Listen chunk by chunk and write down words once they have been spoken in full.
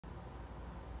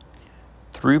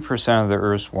3% of the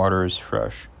Earth's water is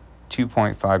fresh.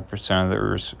 2.5% of the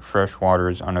Earth's fresh water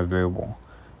is unavailable,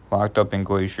 locked up in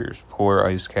glaciers, polar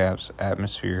ice caps,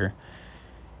 atmosphere,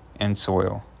 and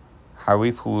soil,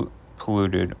 highly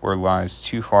polluted, or lies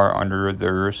too far under the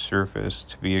Earth's surface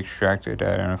to be extracted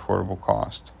at an affordable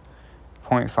cost.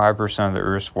 0.5% of the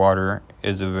Earth's water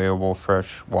is available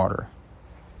fresh water.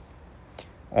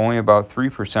 Only about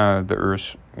 3% of the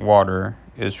Earth's water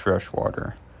is fresh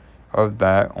water. Of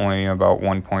that, only about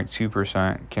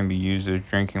 1.2% can be used as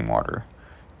drinking water.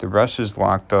 The rest is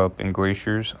locked up in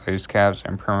glaciers, ice caps,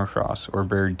 and permafrost, or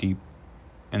buried deep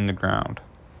in the ground.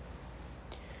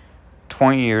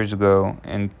 20 years ago,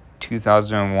 in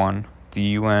 2001, the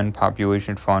UN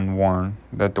Population Fund warned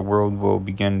that the world will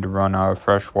begin to run out of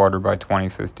fresh water by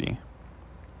 2050.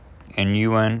 And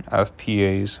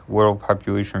UNFPA's World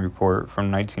Population Report from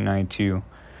 1992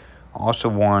 also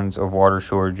warns of water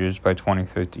shortages by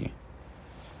 2050.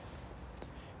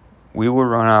 We will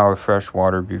run out of fresh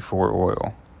water before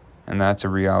oil, and that's a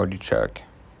reality check.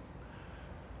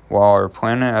 While our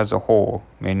planet as a whole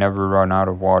may never run out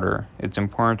of water, it's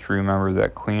important to remember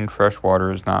that clean fresh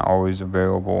water is not always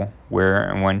available where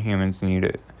and when humans need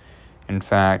it. In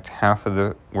fact, half of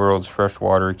the world's fresh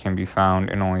water can be found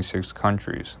in only 6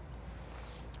 countries.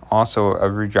 Also,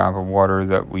 every drop of water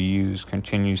that we use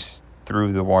continues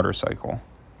through the water cycle.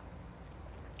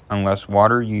 Unless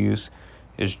water use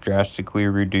is drastically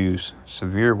reduced,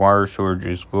 severe water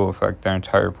shortages will affect the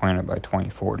entire planet by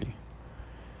 2040.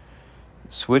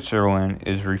 Switzerland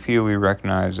is repeatedly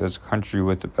recognized as a country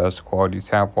with the best quality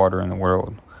tap water in the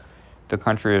world. The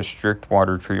country has strict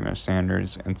water treatment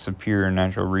standards and superior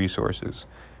natural resources,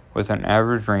 with an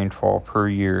average rainfall per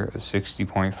year of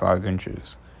 60.5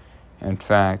 inches. In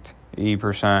fact,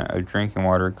 80% of drinking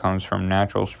water comes from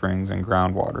natural springs and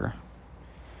groundwater.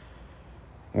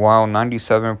 While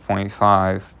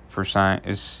 97.5%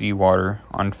 is seawater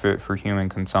unfit for human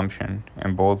consumption,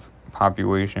 and both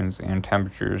populations and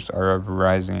temperatures are ever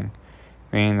rising,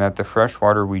 meaning that the fresh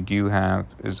water we do have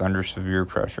is under severe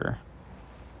pressure.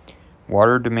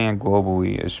 Water demand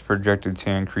globally is projected to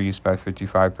increase by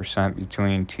 55%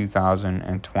 between 2000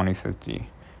 and 2050.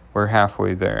 We're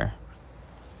halfway there.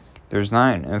 There's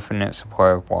not an infinite supply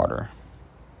of water.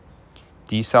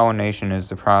 Desalination is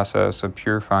the process of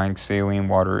purifying saline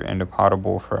water into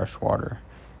potable fresh water,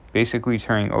 basically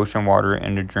turning ocean water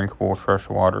into drinkable fresh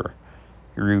water.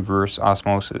 Reverse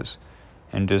osmosis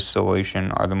and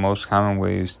distillation are the most common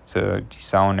ways to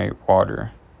desalinate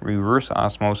water. Reverse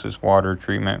osmosis water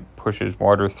treatment pushes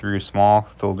water through small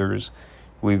filters,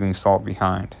 leaving salt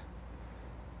behind.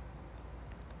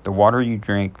 The water you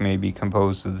drink may be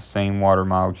composed of the same water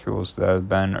molecules that have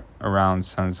been around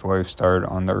since life started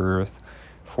on the Earth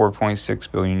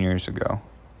 4.6 billion years ago.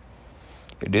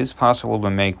 It is possible to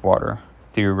make water,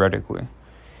 theoretically.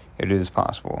 It is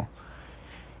possible.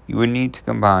 You would need to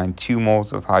combine 2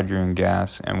 moles of hydrogen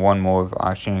gas and 1 mole of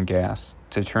oxygen gas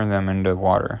to turn them into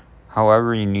water.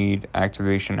 However, you need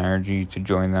activation energy to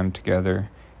join them together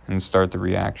and start the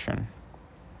reaction.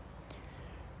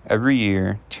 Every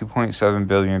year, 2.7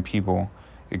 billion people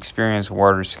experience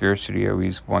water scarcity at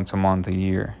least once a month a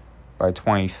year. By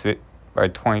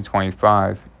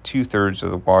 2025, 2/3 of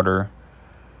the water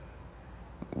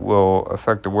will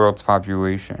affect the world's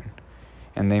population,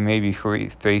 and they may be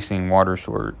facing water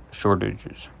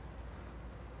shortages.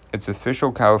 It's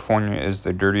official California is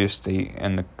the dirtiest state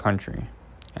in the country,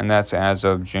 and that's as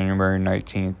of January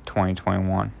 19,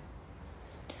 2021.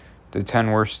 The 10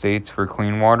 worst states for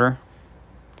clean water: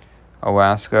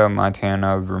 Alaska,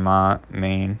 Montana, Vermont,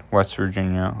 Maine, West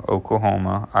Virginia,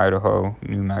 Oklahoma, Idaho,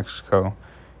 New Mexico,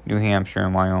 New Hampshire,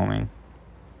 and Wyoming.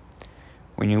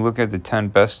 When you look at the 10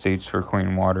 best states for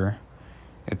clean water,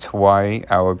 it's Hawaii,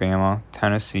 Alabama,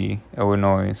 Tennessee,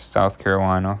 Illinois, South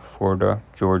Carolina, Florida,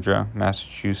 Georgia,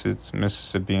 Massachusetts,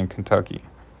 Mississippi, and Kentucky.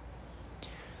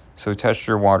 So test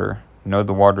your water. Know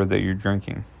the water that you're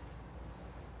drinking.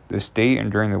 The state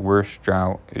enduring the worst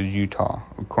drought is Utah,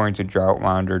 according to Drought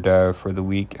Monitor data for the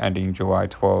week ending July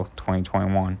 12,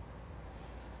 2021.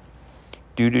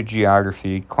 Due to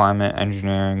geography, climate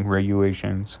engineering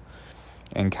regulations,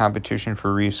 and competition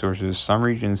for resources, some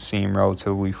regions seem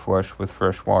relatively flush with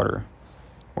fresh water,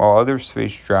 while others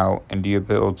face drought and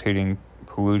debilitating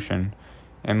pollution.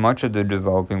 In much of the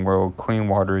developing world, clean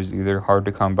water is either hard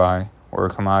to come by or a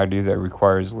commodity that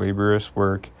requires laborious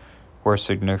work or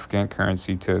significant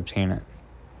currency to obtain it.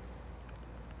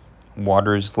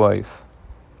 Water is life.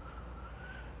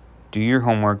 Do your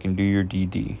homework and do your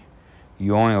DD.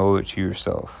 You only owe it to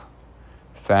yourself.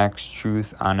 Facts,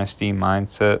 truth, honesty,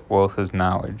 mindset, wealth is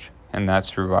knowledge, and that's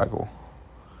survival.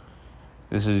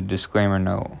 This is a disclaimer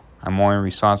note. I'm only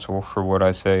responsible for what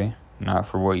I say, not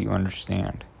for what you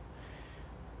understand.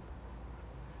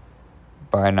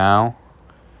 Buy now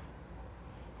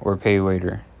or pay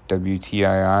later.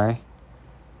 WTII,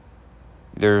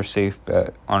 they're a safe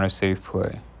bet on a safe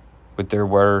play. With their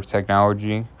water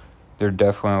technology, they're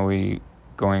definitely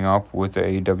going up with the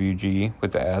AWG,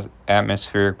 with the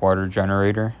atmospheric water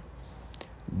generator.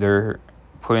 They're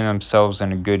putting themselves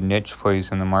in a good niche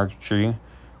place in the market tree,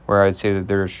 where I'd say that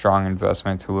they're a strong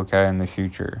investment to look at in the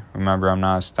future. Remember, I'm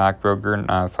not a stockbroker,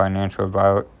 not a financial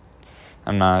advisor.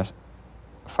 I'm not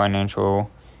a financial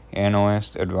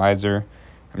analyst, advisor.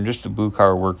 I'm just a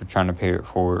blue-collar worker trying to pay it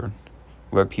forward.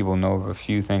 Let people know of a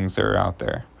few things that are out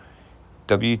there.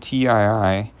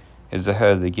 WTII is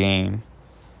ahead of the game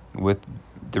with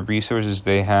the resources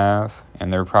they have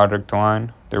and their product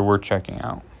line. They're worth checking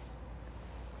out.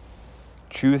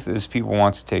 Truth is, people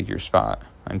want to take your spot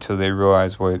until they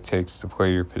realize what it takes to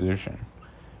play your position.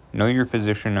 Know your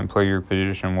position and play your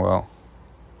position well.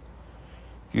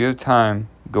 If you have time,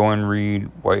 go and read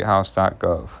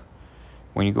whitehouse.gov.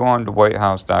 When you go on to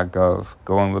whitehouse.gov,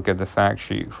 go and look at the fact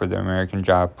sheet for the American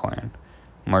Job Plan,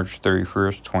 March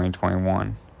 31st,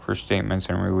 2021, for statements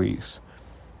and release.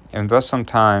 Invest some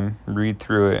time, read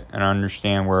through it, and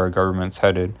understand where our government's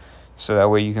headed, so that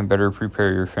way you can better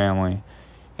prepare your family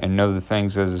and know the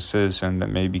things as a citizen that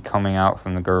may be coming out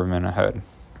from the government ahead.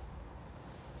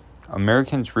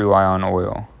 Americans rely on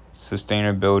oil.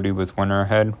 Sustainability with winter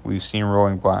ahead, we've seen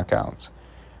rolling blackouts.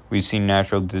 We've seen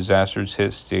natural disasters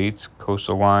hit states,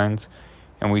 coastal lines,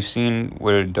 and we've seen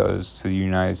what it does to the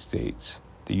United States.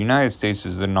 The United States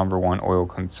is the #1 oil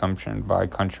consumption by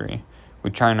country,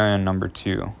 with China in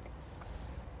 #2.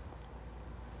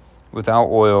 Without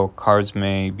oil, cars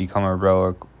may become a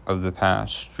relic of the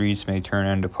past. Streets may turn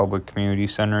into public community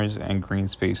centers and green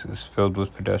spaces filled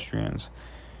with pedestrians.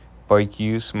 Bike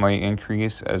use might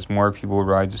increase as more people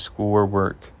ride to school or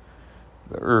work.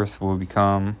 The earth will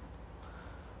become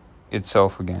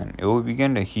itself again. It will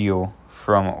begin to heal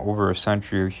from over a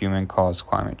century of human-caused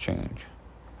climate change.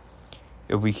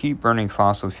 If we keep burning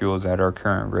fossil fuels at our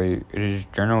current rate, it is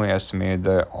generally estimated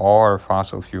that all our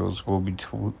fossil fuels will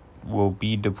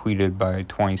be depleted by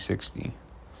 2060.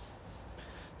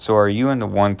 So are you in the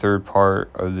 1/3 part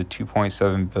of the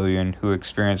 2.7 billion who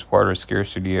experience water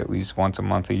scarcity at least once a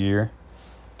month a year?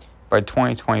 By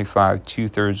 2025,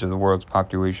 2/3 of the world's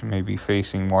population may be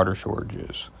facing water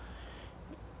shortages.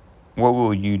 What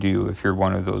will you do if you're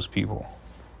one of those people?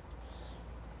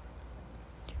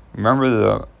 Remember,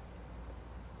 the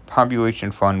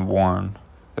Population Fund warned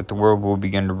that the world will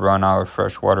begin to run out of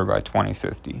fresh water by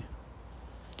 2050.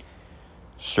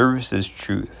 Service is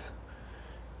truth.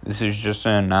 This is just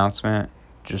an announcement,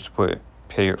 just to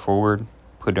pay it forward,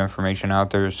 put information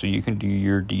out there so you can do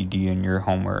your DD and your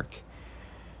homework.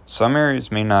 Some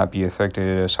areas may not be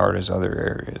affected as hard as other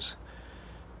areas,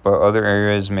 but other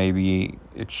areas may be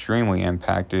extremely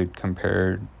impacted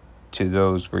compared to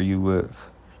those where you live.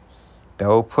 That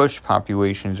will push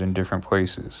populations in different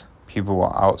places. People will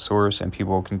outsource and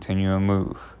people will continue to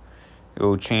move. It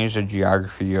will change the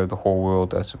geography of the whole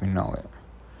world as we know it.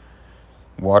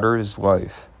 Water is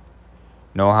life.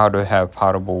 Know how to have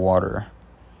potable water.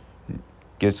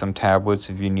 Get some tablets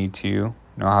if you need to.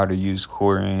 Know how to use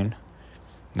chlorine.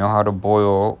 Know how to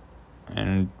boil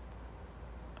and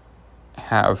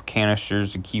have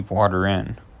canisters to keep water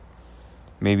in.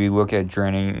 Maybe look at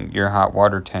draining your hot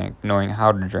water tank, knowing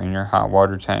how to drain your hot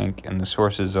water tank and the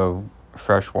sources of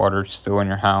fresh water still in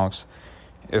your house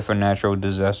if a natural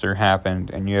disaster happened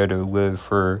and you had to live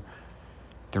for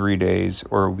 3 days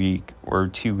or a week or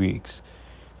 2 weeks.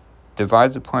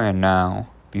 Devise a plan now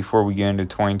before we get into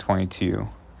 2022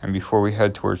 and before we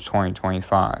head towards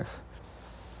 2025.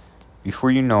 Before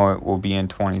you know it, we'll be in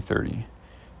 2030,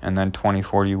 and then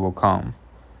 2040 will come,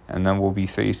 and then we'll be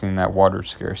facing that water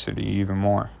scarcity even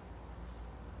more.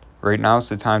 Right now is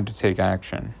the time to take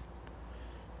action.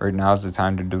 Right now is the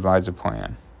time to devise a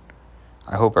plan.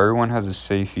 I hope everyone has a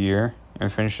safe year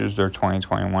and finishes their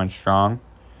 2021 strong,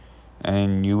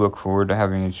 and you look forward to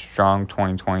having a strong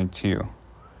 2022.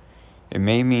 It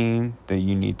may mean that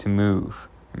you need to move.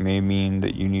 It may mean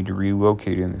that you need to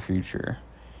relocate in the future.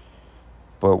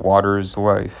 But water is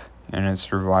life, and it's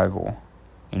survival.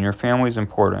 And your family is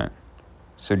important.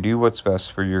 So do what's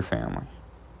best for your family.